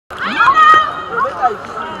Hi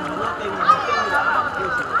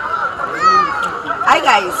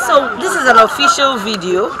guys, so this is an official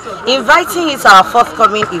video inviting you to our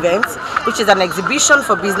forthcoming event, which is an exhibition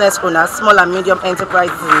for business owners, small and medium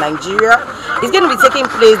enterprises in Nigeria. It's going to be taking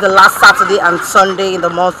place the last Saturday and Sunday in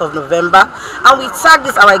the month of November, and we tagged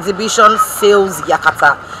this our exhibition Sales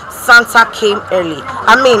YAKATA. Santa came early.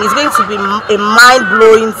 I mean, it's going to be a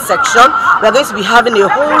mind-blowing section. We're going to be having a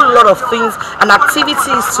whole lot of things and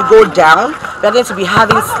activities to go down. We're going to be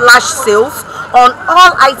having slash sales on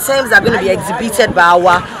all items that are going to be exhibited by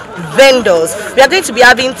our vendors. We are going to be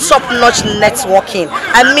having top-notch networking.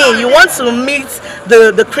 I mean, you want to meet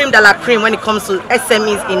the cream de la cream when it comes to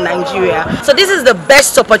SMEs in Nigeria. So this is the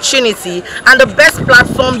best opportunity and the best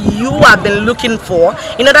platform you have been looking for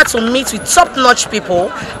in order to meet with top-notch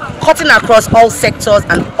people cutting across all sectors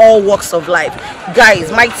and all walks of life.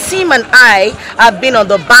 Guys, my team and I have been on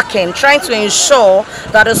the back end trying to ensure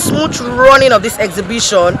that the smooth running of this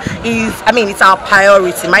exhibition is, it's our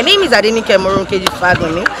priority. My name is Adenike Morunkeji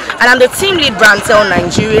Fagoni, and I'm the team lead Brantel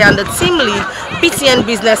Nigeria and the team lead BTN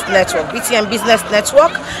Business Network. BTN Business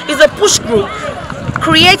Network is a push group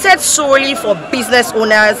created solely for business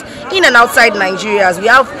owners in and outside Nigeria. As we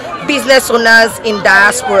have business owners in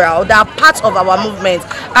diaspora that are part of our movement,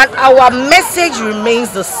 and our message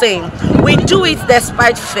remains the same. We do it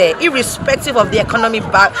despite fear, irrespective of the economic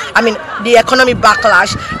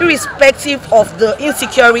backlash, irrespective of the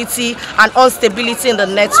insecurity and instability in the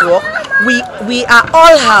network. We are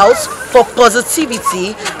all out for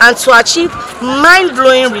positivity and to achieve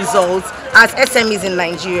mind-blowing results as SMEs in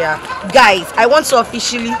Nigeria. Guys, I want to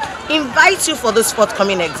officially invite you for this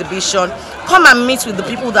forthcoming exhibition. Come and meet with the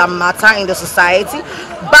people that matter in the society.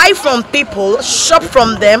 Buy from people, shop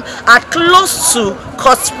from them at close to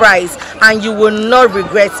cost price, and you will not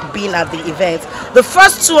regret being at the event. The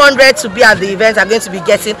first 200 to be at the event are going to be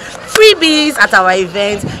getting freebies at our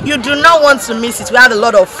event. You do not want to miss it. We have a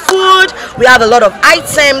lot of food, we have a lot of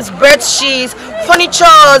items, bed sheets,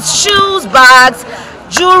 furniture, shoes, bags,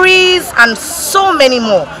 jewelries, and so many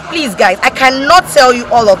more. Please guys, I cannot tell you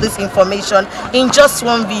all of this information in just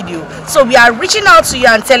one video. So we are reaching out to you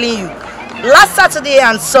and telling you, last Saturday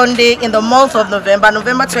and Sunday in the month of November,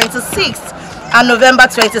 November 26th and November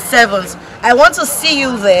 27th, I want to see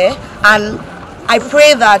you there, and I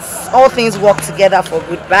pray that all things work together for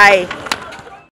good. Bye.